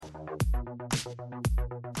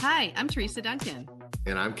Hi, I'm Teresa Duncan.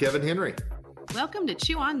 And I'm Kevin Henry. Welcome to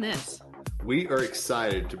Chew on This. We are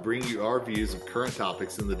excited to bring you our views of current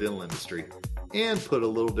topics in the dental industry and put a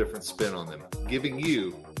little different spin on them, giving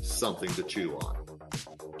you something to chew on.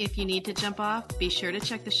 If you need to jump off, be sure to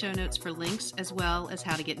check the show notes for links as well as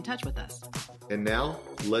how to get in touch with us. And now,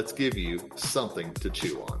 let's give you something to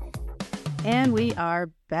chew on. And we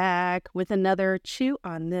are back with another Chew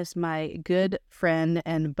on This, my good friend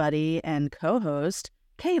and buddy and co-host,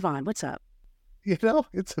 Kayvon. What's up? You know,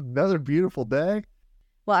 it's another beautiful day.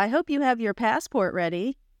 Well, I hope you have your passport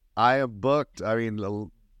ready. I am booked. I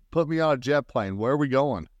mean, put me on a jet plane. Where are we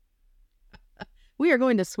going? We are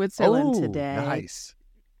going to Switzerland today. Nice.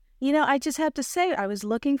 You know, I just have to say, I was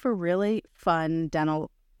looking for really fun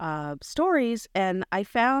dental stories, and I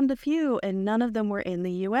found a few, and none of them were in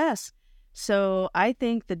the U.S. So I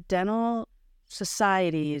think the dental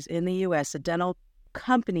societies in the U.S., the dental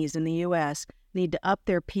companies in the U.S., need to up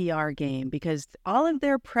their PR game because all of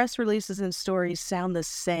their press releases and stories sound the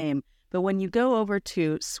same. But when you go over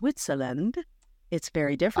to Switzerland, it's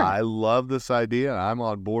very different. I love this idea. I'm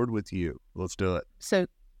on board with you. Let's do it. So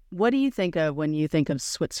what do you think of when you think of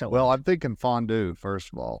Switzerland? Well, I'm thinking fondue,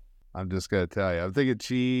 first of all. I'm just going to tell you. I'm thinking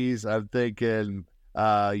cheese. I'm thinking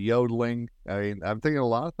yodeling. I mean, I'm thinking a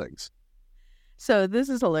lot of things. So this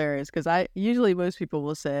is hilarious because usually most people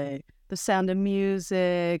will say the sound of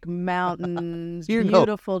music, mountains,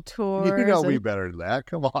 beautiful tours. You know me better than that.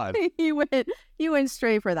 Come on. You went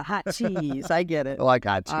straight for the hot cheese. I get it. I like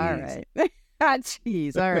hot cheese. All right. Hot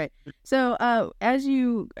cheese. All right. So as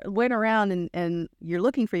you went around and you're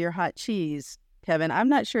looking for your hot cheese, Kevin, I'm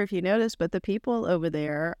not sure if you noticed, but the people over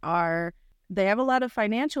there they have a lot of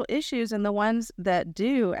financial issues, and the ones that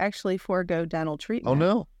do actually forego dental treatment. Oh,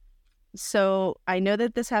 no. So I know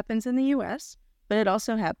that this happens in the U.S., but it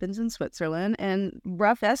also happens in Switzerland, and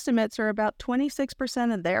rough estimates are about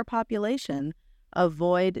 26% of their population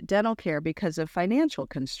avoid dental care because of financial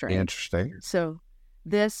constraints. Interesting. So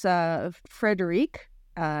this Frederic,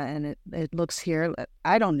 and it looks here,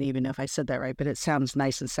 I don't even know if I said that right, but it sounds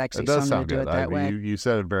nice and sexy, It does so I'm sound going to do good. it that way. You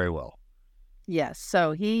said it very well. Yes,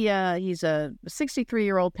 so he's a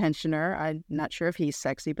 63-year-old pensioner. I'm not sure if he's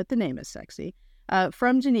sexy, but the name is sexy.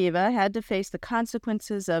 From Geneva, had to face the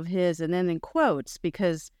consequences of his, and then in quotes,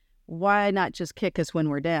 because why not just kick us when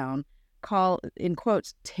we're down, call, in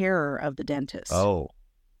quotes, terror of the dentist. Oh,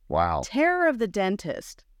 wow. Terror of the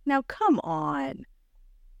dentist. Now, come on.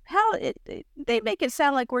 They make it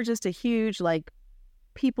sound like we're just a huge,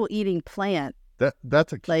 people-eating plant.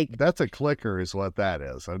 That's a clicker is what that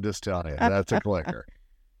is. I'm just telling you, that's a clicker.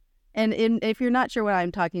 And if you're not sure what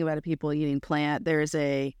I'm talking about, a people-eating plant, there's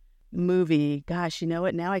a movie. Gosh, you know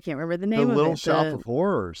what? Now I can't remember the name of it. The Little Shop of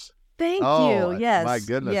Horrors. Thank you. Yes. My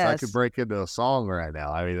goodness. Yes. I could break into a song right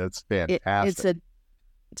now. I mean, that's fantastic.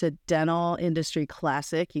 It's a dental industry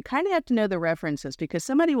classic. You kind of have to know the references because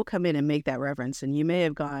somebody will come in and make that reference, and you may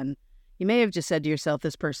have just said to yourself,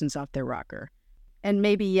 this person's off their rocker. And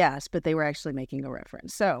maybe yes, but they were actually making a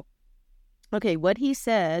reference. So, okay, what he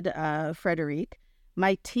said, Frederic,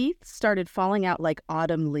 my teeth started falling out like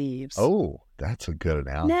autumn leaves. Oh, that's a good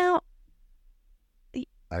analogy. Now,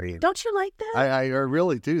 I mean, don't you like that? I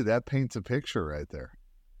really do. That paints a picture right there.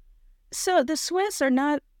 So the Swiss are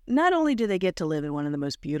not only do they get to live in one of the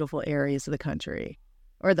most beautiful areas of the country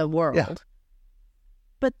or the world,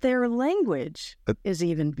 but their language is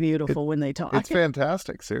even beautiful when they talk. It's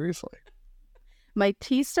fantastic, seriously. My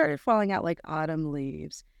teeth started falling out like autumn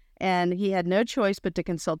leaves. And he had no choice but to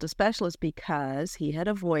consult a specialist because he had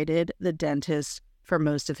avoided the dentist for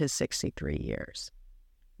most of his 63 years.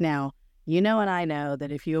 Now, you know and I know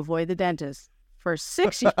that if you avoid the dentist for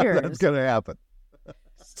 6 years... That's going to happen.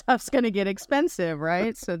 Stuff's going to get expensive,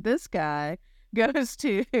 right? So this guy goes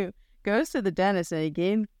to the dentist,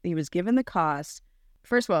 and he was given the cost.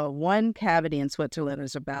 First of all, one cavity in Switzerland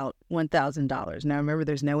is about $1,000. Now, remember,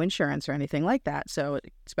 there's no insurance or anything like that. So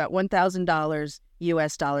it's about $1,000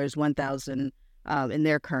 U.S. dollars, $1,000 in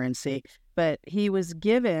their currency. But he was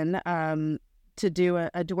given to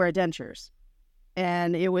wear dentures.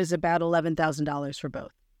 And it was about $11,000 for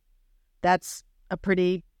both. That's a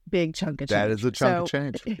pretty big chunk of change. That is a chunk of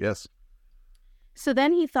change, yes. So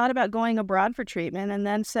then he thought about going abroad for treatment and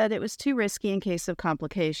then said it was too risky in case of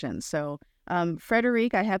complications. So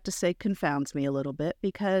Frederic, I have to say, confounds me a little bit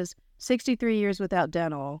because 63 years without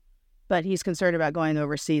dental, but he's concerned about going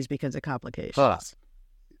overseas because of complications. Huh.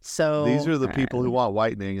 So these are the people who want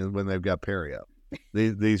whitening when they've got perio.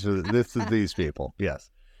 This is these people. Yes,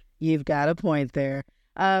 you've got a point there.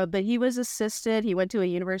 But he was assisted. He went to a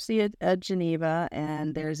university at Geneva,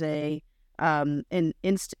 and there's it's an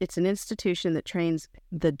institution that trains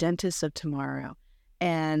the dentists of tomorrow.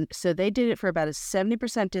 And so they did it for about a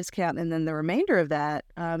 70% discount. And then the remainder of that,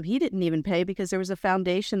 he didn't even pay because there was a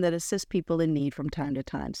foundation that assists people in need from time to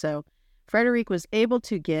time. So Frederic was able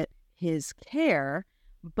to get his care,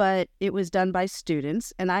 but it was done by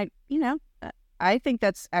students. And I think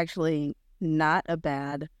that's actually not a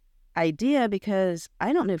bad idea, because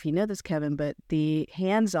I don't know if you know this, Kevin, but the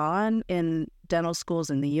hands-on in dental schools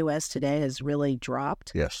in the U.S. today has really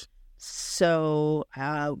dropped. Yes. So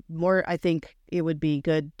I think it would be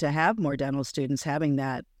good to have more dental students having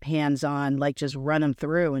that hands-on, like just run them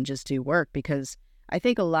through and just do work, because I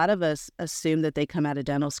think a lot of us assume that they come out of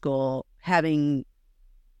dental school having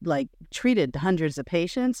like treated hundreds of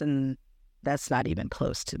patients, and that's not even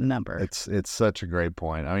close to the number. It's such a great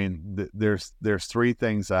point. I mean, there's three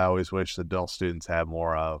things I always wish the dental students had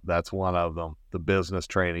more of. That's one of them. The business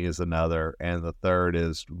training is another, and the third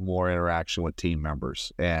is more interaction with team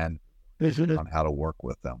members and on how to work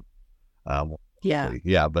with them.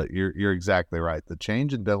 Yeah, but you're exactly right. The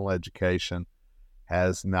change in dental education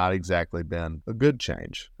has not exactly been a good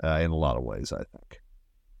change in a lot of ways, I think.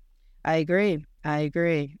 I agree.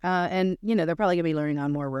 And, they're probably going to be learning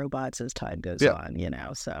on more robots as time goes on,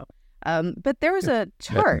 so. But there was a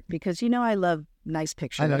chart, because, I love nice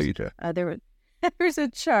pictures. I know you do. There was a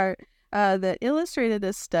chart that illustrated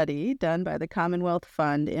a study done by the Commonwealth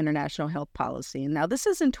Fund International Health Policy. Now, this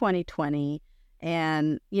is in 2020.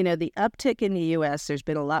 And, the uptick in the U.S., there's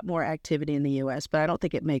been a lot more activity in the U.S., but I don't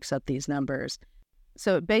think it makes up these numbers.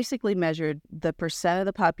 So it basically measured the percent of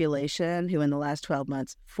the population who in the last 12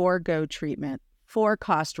 months forego treatment for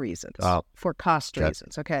cost reasons.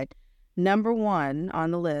 Reasons, okay? Number one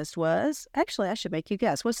on the list was, actually, I should make you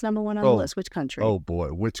guess. What's number one on the list? Which country? Oh, boy.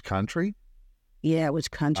 Which country? Yeah, which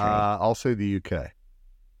country? Also the UK.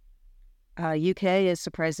 UK is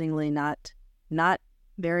surprisingly not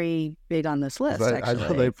very big on this list, But actually. I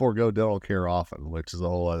know they forego dental care often, which is a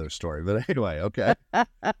whole other story. But anyway, okay.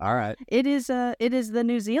 All right. It is the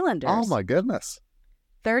New Zealanders. Oh, my goodness.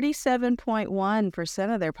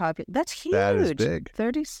 37.1% of their population. That's huge. That is big.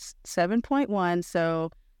 37.1.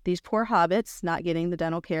 So these poor hobbits not getting the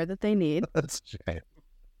dental care that they need. That's a shame.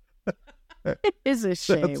 It is a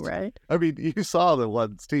shame, right? I mean, you saw the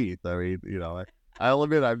one's teeth. I mean, I'll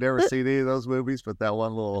admit I've never seen any of those movies, but that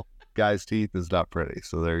one little guy's teeth is not pretty.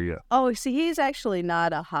 So there you go. Oh, see, he's actually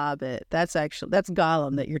not a hobbit. That's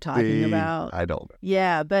Gollum that you're talking about. I don't know.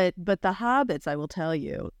 Yeah, but the hobbits, I will tell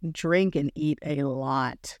you, drink and eat a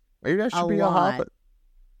lot. Maybe I should be a hobbit.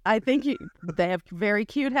 I think they have very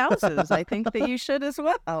cute houses. I think that you should as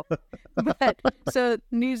well. But so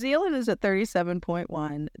New Zealand is at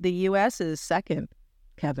 37.1. The U.S. is second,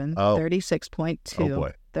 Kevin, 36.2. Oh,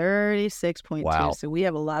 boy. 36.2. Wow. So we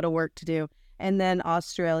have a lot of work to do. And then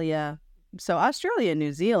Australia. So Australia and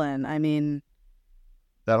New Zealand, I mean,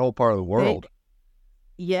 that whole part of the world.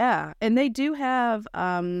 And they do have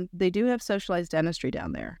socialized dentistry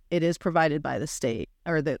down there. It is provided by the state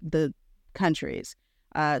or the countries.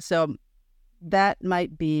 So that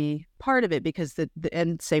might be part of it, because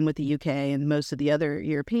and same with the UK and most of the other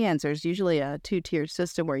Europeans, there's usually a 2-tier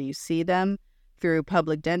system where you see them through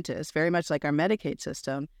public dentists, very much like our Medicaid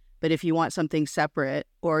system. But if you want something separate,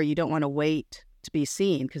 or you don't want to wait to be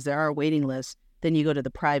seen, because there are waiting lists, then you go to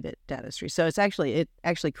the private dentistry. So it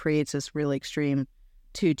actually creates this really extreme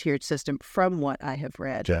 2-tiered system from what I have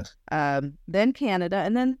read. Yes. Then Canada,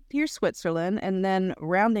 and then here's Switzerland, and then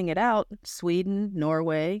rounding it out, Sweden,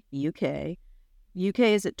 Norway, UK. UK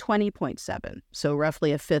is at 20.7, so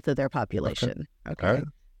roughly a fifth of their population. Okay. All right.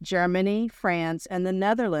 Germany, France, and the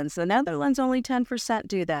Netherlands. The Netherlands, only 10%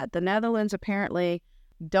 do that. The Netherlands apparently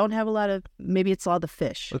don't have a lot of, maybe it's all the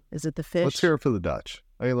fish. Is it the fish? Let's hear it for the Dutch.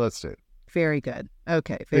 Okay, let's do it. Very good.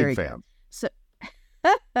 Okay, very Big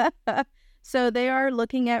good. fan. So they are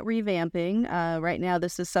looking at revamping. Right now,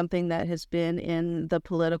 this is something that has been in the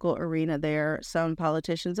political arena there. Some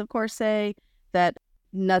politicians, of course, say that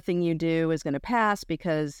nothing you do is going to pass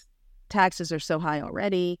because taxes are so high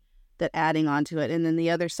already, that adding on to it. And then the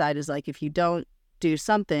other side is like, if you don't do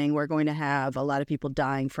something, we're going to have a lot of people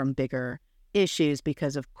dying from bigger issues,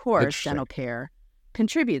 because, of course, dental care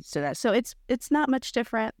contributes to that. So it's not much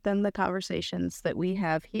different than the conversations that we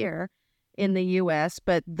have here in the U.S.,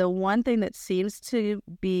 but the one thing that seems to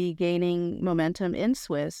be gaining momentum in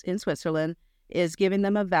Switzerland is giving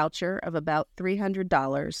them a voucher of about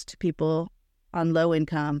 $300 to people on low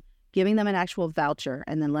income, giving them an actual voucher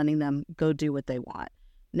and then letting them go do what they want.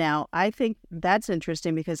 Now, I think that's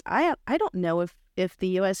interesting, because I don't know if the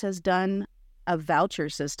U.S. has done a voucher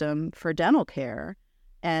system for dental care.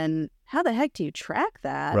 And how the heck do you track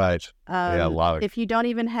that? Right. Yeah, a lot of if you don't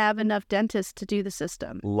even have enough dentists to do the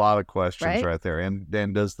system. a lot of questions Right? right there. And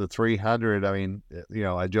does the 300, I mean,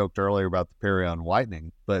 I joked earlier about the perion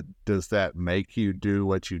whitening, but does that make you do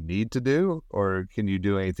what you need to do, or can you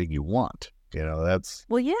do anything you want? That's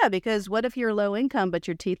Well, yeah, because what if you're low income but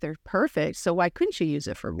your teeth are perfect? So why couldn't you use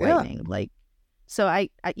it for Yeah. whitening? So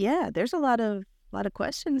yeah, there's a lot of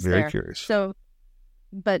questions very there. curious. So,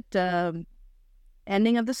 but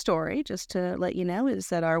ending of the story, just to let you know, is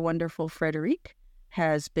that our wonderful Frederic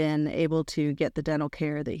has been able to get the dental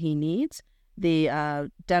care that he needs. The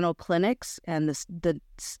dental clinics and the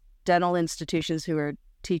dental institutions who are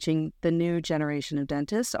teaching the new generation of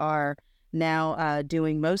dentists are now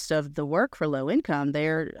doing most of the work for low income.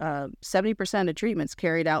 They're 70% of treatments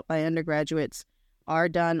carried out by undergraduates are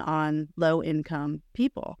done on low income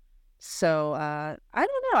people. So I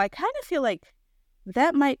don't know. I kind of feel like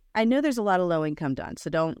I know there's a lot of low income done.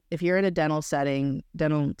 So if you're in a dental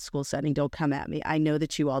school setting, don't come at me. I know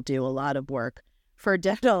that you all do a lot of work for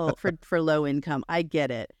dental, for low income. I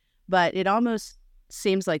get it. But it almost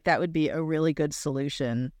seems like that would be a really good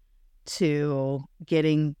solution to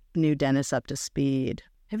getting new dentists up to speed.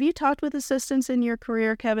 Have you talked with assistants in your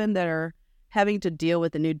career, Kevin, that are having to deal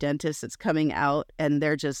with a new dentist that's coming out and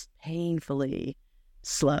they're just painfully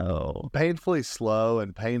slow? Painfully slow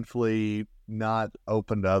and painfully not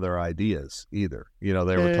open to other ideas either. They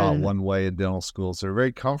were taught one way in dental schools. They're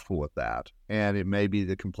very comfortable with that. And it may be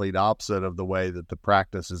the complete opposite of the way that the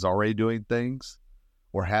practice is already doing things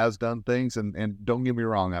or has done things. And don't get me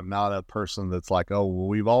wrong, I'm not a person that's like, oh, well,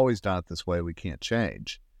 we've always done it this way, we can't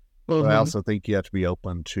change. But I also think you have to be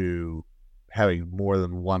open to having more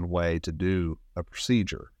than one way to do a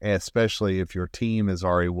procedure, especially if your team is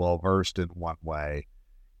already well-versed in one way.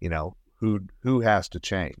 Who has to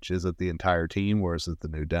change? Is it the entire team or is it the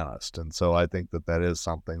new dentist? And so I think that is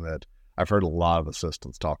something that I've heard a lot of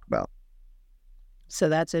assistants talk about. So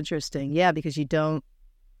that's interesting. Yeah, because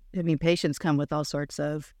patients come with all sorts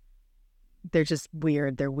of, they're just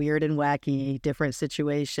weird. They're weird and wacky, different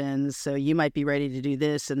situations. So you might be ready to do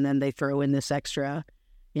this and then they throw in this extra,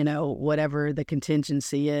 whatever the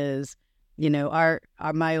contingency is.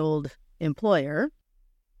 My old employer,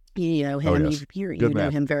 you know him, yes. you know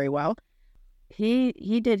him very well.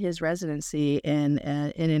 He did his residency in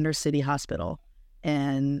an inner city hospital,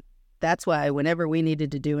 and that's why whenever we needed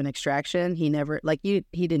to do an extraction, he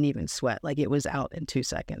didn't even sweat. Like, it was out in 2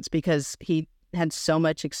 seconds because he had so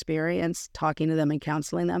much experience talking to them and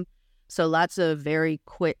counseling them. So lots of very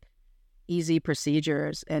quick, easy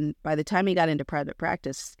procedures. And by the time he got into private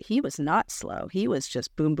practice, he was not slow. He was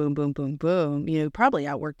just boom, boom, boom, boom, boom. Probably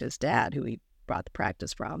outworked his dad, who he brought the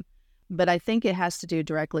practice from. But I think it has to do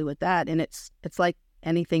directly with that. And it's like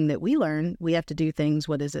anything that we learn, we have to do things,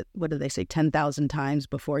 what do they say, 10,000 times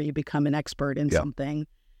before you become an expert in something.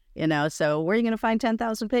 So where are you going to find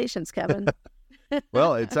 10,000 patients, Kevin?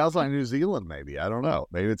 Well, it sounds like New Zealand, maybe. I don't know.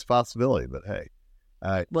 Maybe it's a possibility, but hey.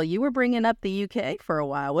 Well, you were bringing up the UK for a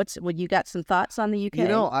while. You got some thoughts on the UK?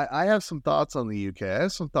 I have some thoughts on the UK. I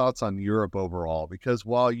have some thoughts on Europe overall, because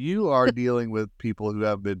while you are dealing with people who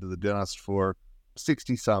have been to the dentist for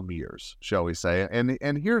 60-some years, shall we say,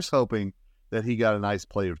 and here's hoping that he got a nice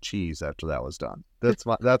plate of cheese after that was done. That's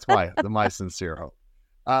my sincere hope.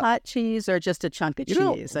 Hot cheese or just a chunk of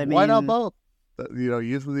cheese? Why not both?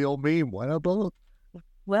 Using the old meme, why not both?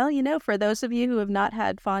 Well, for those of you who have not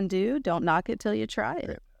had fondue, don't knock it till you try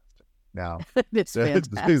it. Now, it's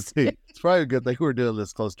fantastic. It's probably a good thing we're doing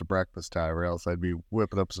this close to breakfast time, or else I'd be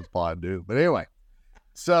whipping up some fondue. But anyway,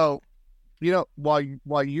 so,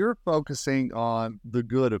 while you're focusing on the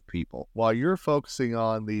good of people, while you're focusing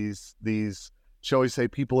on these, shall we say,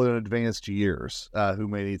 people in advanced years who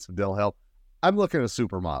may need some dental help, I'm looking at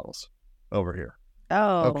supermodels over here.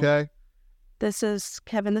 Oh, okay.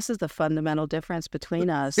 Kevin, this is the fundamental difference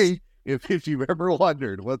between us. If you've ever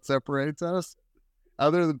wondered what separates us,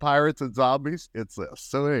 other than pirates and zombies, it's this.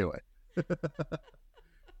 So anyway.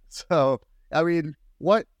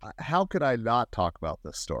 How could I not talk about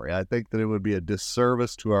this story? I think that it would be a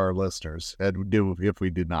disservice to our listeners if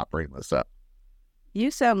we did not bring this up.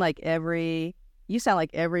 You sound like every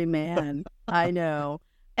man I know.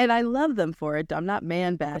 And I love them for it. I'm not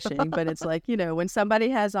man bashing, but it's like, when somebody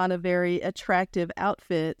has on a very attractive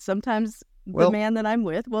outfit, sometimes the man that I'm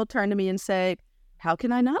with will turn to me and say, how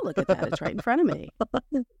can I not look at that? It's right in front of me.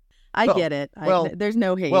 I get it. There's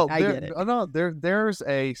no hate. I get it. No, there's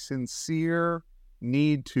a sincere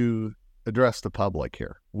need to address the public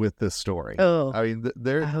here with this story. Oh. I mean,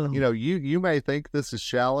 you may think this is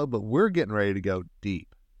shallow, but we're getting ready to go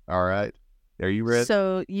deep. All right. Are you ready?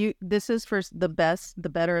 So this is for the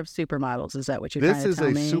better of supermodels. Is that what you're trying to tell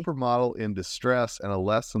me? This is a supermodel in distress and a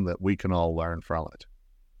lesson that we can all learn from it.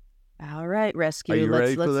 All right, rescue. Are you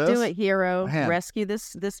ready for let's this? do it, hero. Man. Rescue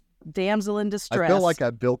this damsel in distress. I feel like I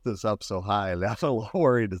built this up so high, and I'm a little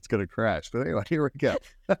worried it's going to crash. But anyway, here we go.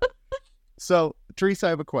 So, Teresa, I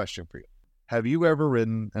have a question for you. Have you ever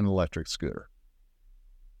ridden an electric scooter?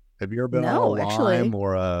 Have you ever been on a Lime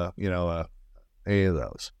or any of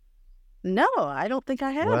those? No, I don't think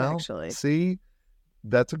I have, actually. See,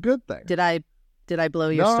 that's a good thing. Did I blow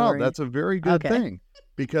your story? No, that's a very good thing,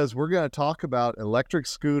 because we're going to talk about electric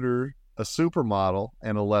scooter, a supermodel,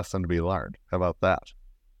 and a lesson to be learned. How about that?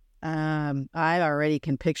 I already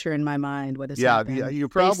can picture in my mind what has happened. Yeah, you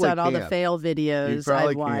probably based on all the fail videos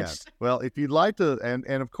I've watched. Well, if you'd like to, and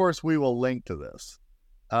of course we will link to this,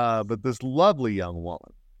 but this lovely young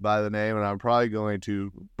woman by the name, and I'm probably going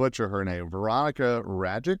to butcher her name, Veronica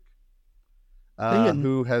Rajic,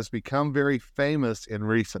 who has become very famous in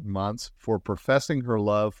recent months for professing her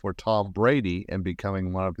love for Tom Brady and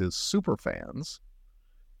becoming one of his super fans.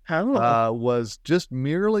 Was just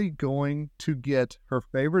merely going to get her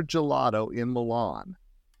favorite gelato in Milan.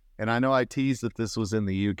 And I know I teased that this was in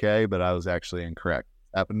the UK, but I was actually incorrect.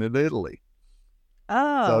 Happened in Italy.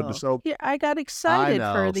 Oh, so I got excited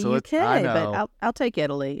for the UK, but I'll take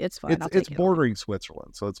Italy. It's fine. It's bordering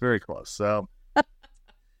Switzerland, so it's very close.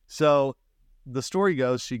 So the story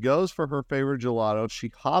goes, she goes for her favorite gelato.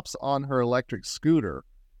 She hops on her electric scooter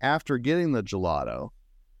after getting the gelato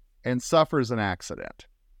and suffers an accident.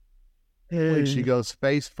 She goes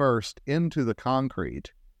face first into the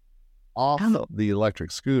concrete off the electric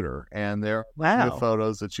scooter, and there are the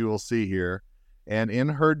photos that you will see here. And in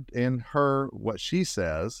her, what she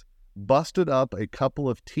says, busted up a couple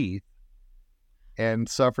of teeth and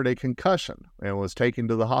suffered a concussion and was taken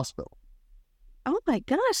to the hospital. Oh my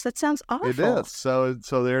gosh, that sounds awful. It is. So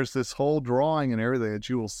there's this whole drawing and everything that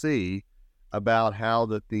you will see about how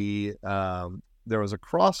that there was a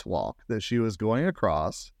crosswalk that she was going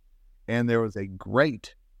across, and there was a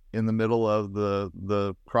grate in the middle of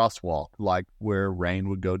the crosswalk, like where rain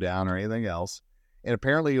would go down or anything else. And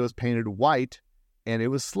apparently it was painted white, and it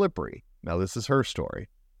was slippery. Now, this is her story.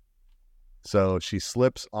 So she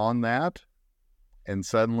slips on that, and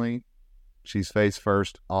suddenly she's face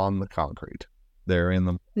first on the concrete there in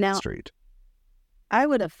the street. I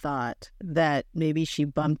would have thought that maybe she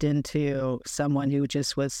bumped into someone who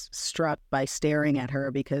just was struck by staring at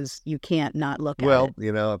her, because you can't not look at it.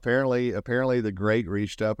 Well, apparently the grate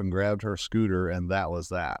reached up and grabbed her scooter, and that was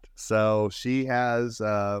that. So she has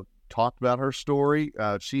talked about her story.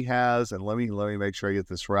 She has, and let me make sure I get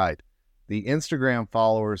this right, the Instagram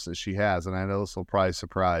followers that she has, and I know this will probably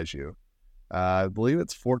surprise you. I believe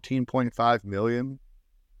it's 14.5 million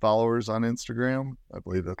followers on Instagram. I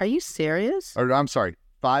believe that. Are you serious? Or I'm sorry,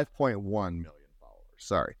 5.1 million followers.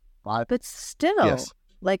 Sorry. But still, yes.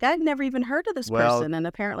 Like, I'd never even heard of this person, and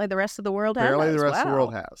apparently the rest of the world has. Apparently the rest of the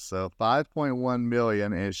world has. So 5.1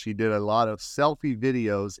 million, and she did a lot of selfie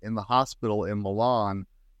videos in the hospital in Milan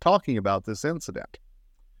talking about this incident.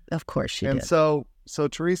 Of course she did. And so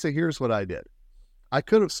Teresa, here's what I did. I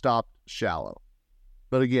could have stopped shallow,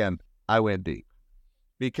 but again, I went deep,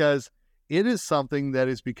 because it is something that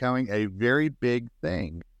is becoming a very big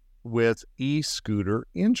thing with e-scooter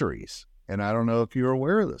injuries. And I don't know if you're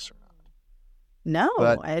aware of this or not. No,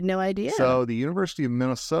 but, I had no idea. So the University of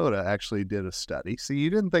Minnesota actually did a study. See, you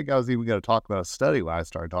didn't think I was even going to talk about a study when I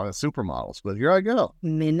started talking about supermodels, but here I go.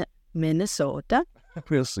 Minnesota?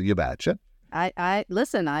 You betcha. I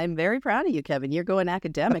listen, I'm very proud of you, Kevin. You're going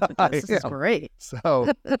academic with this. This is great.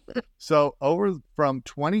 So over from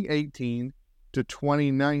 2018 to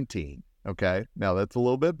 2019, okay, now that's a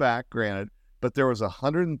little bit back, granted, but there was a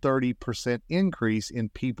 130% increase in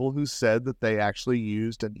people who said that they actually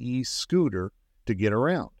used an e-scooter to get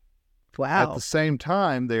around. Wow. At the same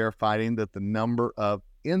time, they are finding that the number of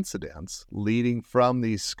incidents leading from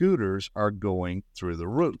these scooters are going through the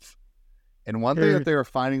roof. And one thing that they are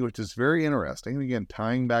finding, which is very interesting, and again,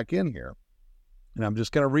 tying back in here, and I'm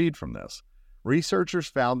just going to read from this. Researchers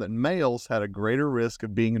found that males had a greater risk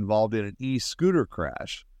of being involved in an e-scooter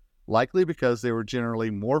crash, likely because they were generally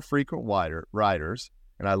more frequent riders,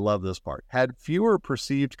 and I love this part, had fewer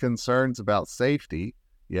perceived concerns about safety.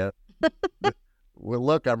 Yeah. Well,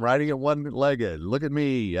 look, I'm riding it one-legged. Look at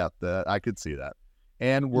me. Yep, I could see that.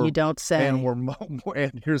 And you don't say. And we're more,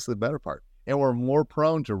 and here's the better part. And we're more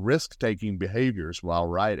prone to risk-taking behaviors while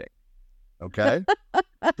riding. Okay?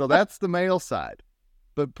 So that's the male side.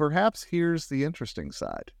 But perhaps here's the interesting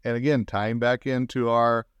side. And again, tying back into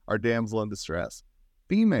our damsel in distress.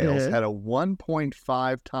 Females had a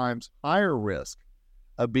 1.5 times higher risk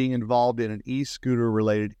of being involved in an e-scooter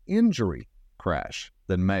related injury crash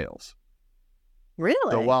than males.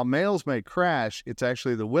 Really? So while males may crash, it's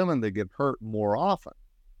actually the women that get hurt more often.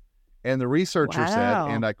 And the researcher said,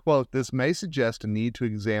 and I quote, "This may suggest a need to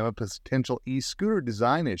examine potential e-scooter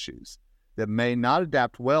design issues that may not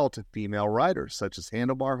adapt well to female riders, such as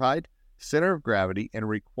handlebar height, center of gravity, and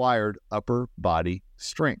required upper body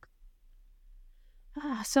strength."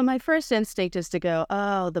 So my first instinct is to go,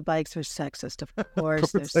 oh, the bikes are sexist. Of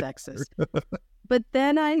course they're sexist. But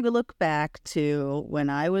then I look back to when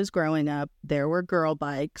I was growing up, there were girl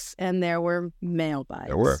bikes and there were male bikes.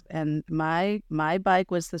 There were. And my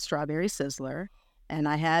bike was the Strawberry Sizzler. And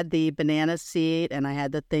I had the banana seat and I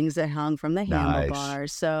had the things that hung from the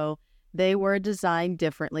handlebars. So they were designed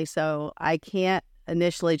differently. So I can't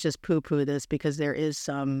initially just poo-poo this because there is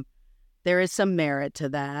some merit to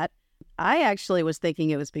that. I actually was thinking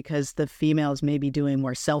it was because the females may be doing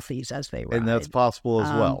more selfies as they ride. And that's possible as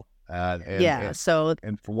well. And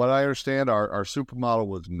from what I understand, our supermodel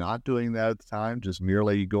was not doing that at the time, just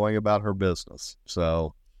merely going about her business.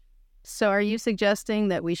 So are you suggesting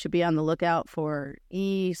that we should be on the lookout for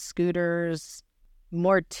e-scooters,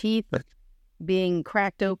 more teeth being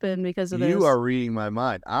cracked open because of this? You are reading my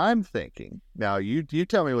mind. I'm thinking, now you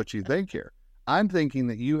tell me what you think here. I'm thinking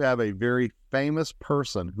that you have a very famous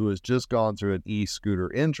person who has just gone through an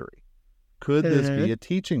e-scooter injury. Could this be a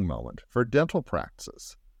teaching moment for dental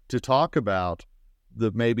practices to talk about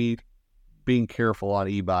the maybe being careful on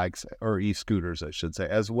e-bikes or e-scooters, I should say,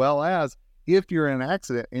 as well as if you're in an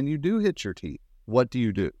accident and you do hit your teeth, what do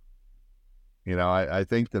you do? You know, I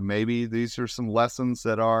think that maybe these are some lessons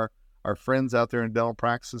that our friends out there in dental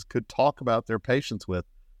practices could talk about their patients with,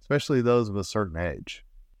 especially those of a certain age.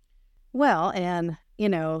 Well, and, you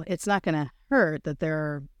know, it's not going to hurt that there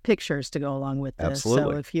are pictures to go along with this.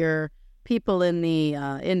 Absolutely. So if you're people in the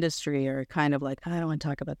industry are kind of like, I don't want to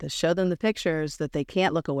talk about this, show them the pictures that they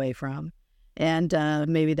can't look away from. And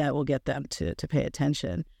maybe that will get them to pay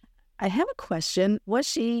attention. I have a question. Was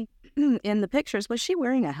she, in the pictures, was she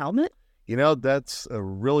wearing a helmet? You know, that's a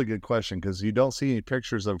really good question because you don't see any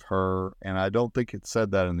pictures of her, and I don't think it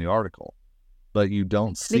said that in the article. But you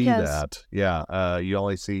don't see that. Yeah, you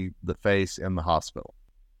only see the face in the hospital.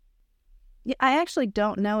 Yeah, I actually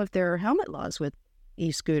don't know if there are helmet laws with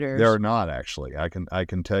e-scooters. There are not, actually. I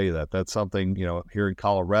can tell you that. That's something, you know, here in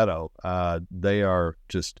Colorado, they are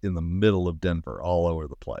just in the middle of Denver, all over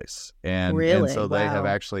the place. And, really? And so they have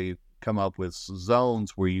actually come up with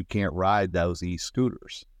zones where you can't ride those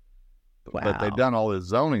e-scooters. Wow. But they've done all this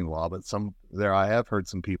zoning law, but I have heard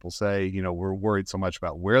some people say, you know, we're worried so much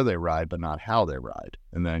about where they ride, but not how they ride.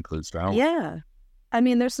 And that includes driving. Yeah. I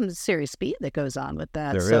mean, there's some serious speed that goes on with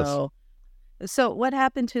that. There is. So what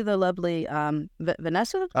happened to the lovely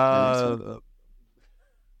Vanessa?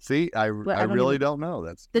 See, I really don't know.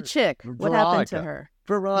 That's the chick. Veronica. What happened to her?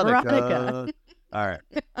 Veronica. All right.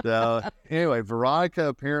 So anyway, Veronica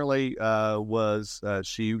apparently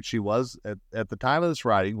she was at the time of this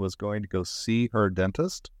writing was going to go see her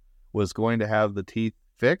dentist, was going to have the teeth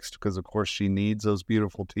fixed because of course she needs those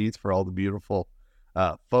beautiful teeth for all the beautiful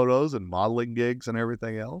photos and modeling gigs and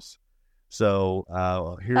everything else. So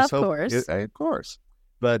here's of course.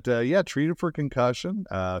 But treated for concussion,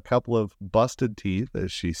 a couple of busted teeth,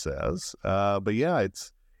 as she says. But yeah,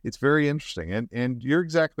 it's very interesting, and you're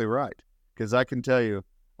exactly right. Because I can tell you,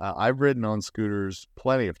 I've ridden on scooters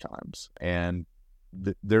plenty of times, and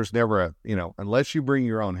there's never unless you bring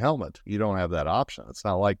your own helmet, you don't have that option. It's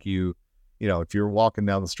not like if you're walking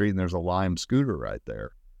down the street and there's a Lime scooter right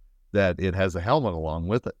there, that it has a helmet along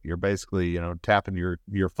with it. You're basically, tapping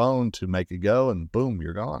your phone to make it go, and boom,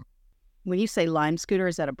 you're gone. When you say Lime scooter,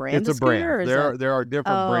 is that a brand? It's a brand. There are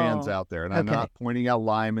different brands out there, and I'm okay. not pointing out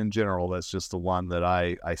Lime in general. That's just the one that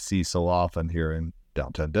I see so often here in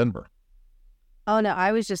downtown Denver. Oh, no,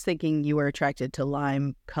 I was just thinking you were attracted to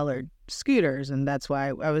lime-colored scooters, and that's why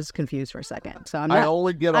I was confused for a second. So I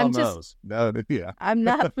only get on those. No, yeah. I'm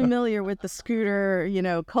not familiar with the scooter,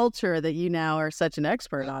 culture that you now are such an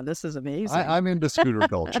expert on. This is amazing. I'm into scooter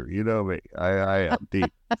culture. You know me. I am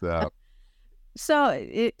deep.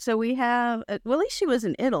 So we have, well, at least she was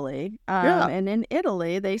in Italy. And in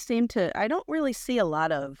Italy, they seem to, I don't really see a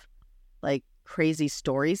lot of, crazy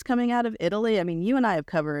stories coming out of Italy. I mean, you and I have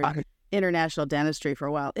covered international dentistry for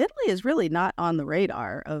a while. Italy is really not on the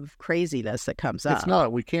radar of craziness that comes up. It's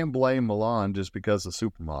not. We can't blame Milan just because the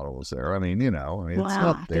supermodel was there. I mean, it's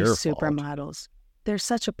not their fault. Supermodels. They're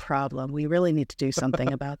such a problem. We really need to do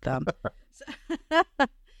something about them.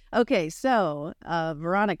 Okay, so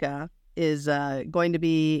Veronica is going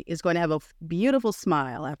to have a beautiful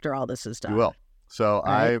smile after all this is done. Well, So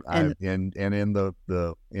Right? and in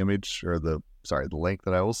the image or the link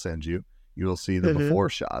that I will send you, you will see the before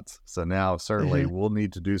shots. So now certainly we'll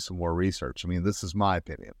need to do some more research. I mean, this is my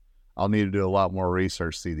opinion. I'll need to do a lot more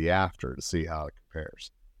research, see the after to see how it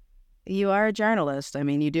compares. You are a journalist. I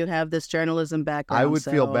mean, you do have this journalism background. I would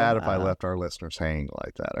feel bad if I left our listeners hanging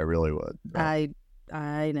like that. I really would. I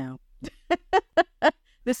know.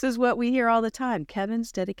 This is what we hear all the time.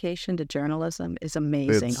 Kevin's dedication to journalism is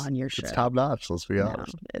amazing on your show. It's top notch, let's be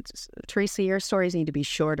honest. Teresa, your stories need to be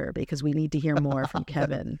shorter because we need to hear more from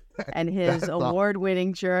Kevin and his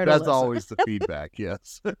award-winning journalism. That's always the feedback,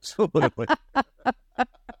 yes. Absolutely.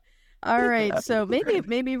 All right, so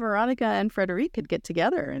maybe Veronica and Frederic could get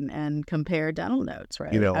together and compare dental notes,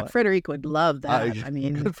 right? You know, Frederic would love that. I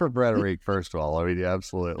mean, good for Frederic, first of all. I mean, yeah,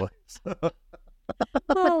 absolutely.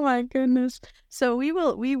 Oh my goodness! So we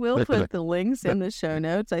will put the links in the show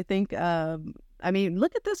notes. I think. I mean,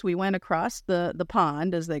 look at this. We went across the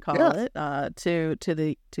pond, as they call it, to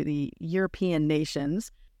the European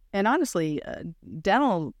nations. And honestly,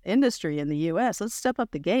 dental industry in the U.S., let's step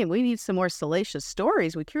up the game. We need some more salacious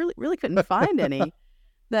stories. We really couldn't find any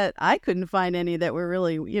I couldn't find any that were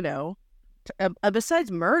really,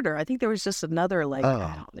 besides murder. I think there was just another,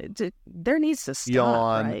 there needs to stop,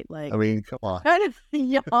 yawn. Right? Like, I mean, come on.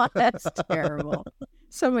 Yawn, that's terrible.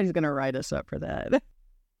 Somebody's going to write us up for that.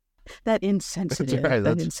 That insensitive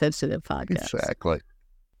podcast. Exactly.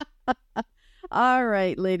 All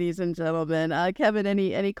right, ladies and gentlemen. Kevin,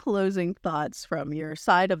 any closing thoughts from your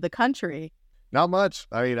side of the country? Not much.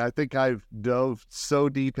 I mean, I think I've dove so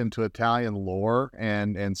deep into Italian lore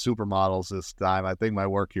and supermodels this time. I think my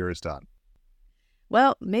work here is done.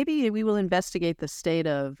 Well, maybe we will investigate the state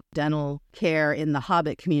of dental care in the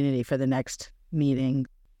Hobbit community for the next meeting,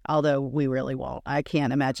 although we really won't. I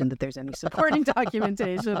can't imagine that there's any supporting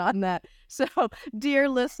documentation on that. So, dear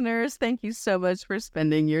listeners, thank you so much for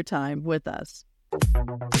spending your time with us.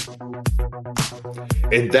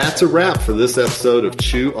 And that's a wrap for this episode of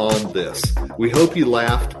Chew on This. We hope you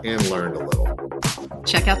laughed and learned a little.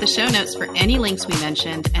 Check out the show notes for any links we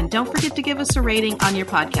mentioned, and don't forget to give us a rating on your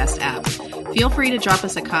podcast app. Feel free to drop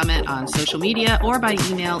us a comment on social media or by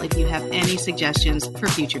email if you have any suggestions for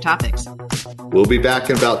future topics. We'll be back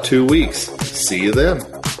in about 2 weeks. See you then.